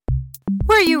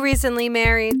Are you recently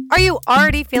married? Are you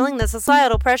already feeling the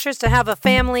societal pressures to have a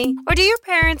family? Or do your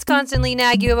parents constantly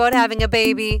nag you about having a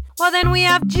baby? Well, then we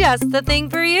have just the thing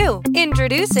for you.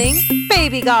 Introducing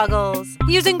baby goggles.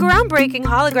 Using groundbreaking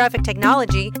holographic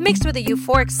technology mixed with a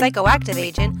euphoric psychoactive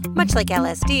agent, much like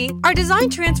LSD, our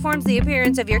design transforms the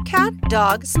appearance of your cat,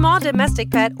 dog, small domestic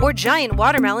pet, or giant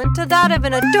watermelon to that of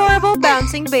an adorable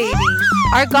bouncing baby.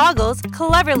 Our goggles,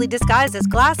 cleverly disguised as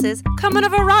glasses, come in a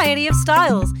variety of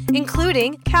styles,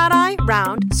 including cat eye,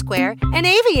 round, square, and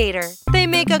aviator. They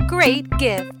make a great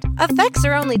gift. Effects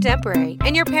are only temporary,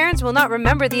 and your parents will not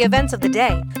remember the events of the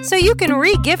day, so you can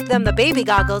re-gift them the baby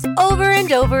goggles over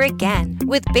and over again.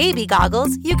 With baby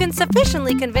goggles, you can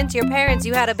sufficiently convince your parents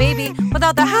you had a baby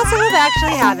without the hassle of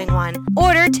actually having one.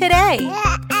 Order today!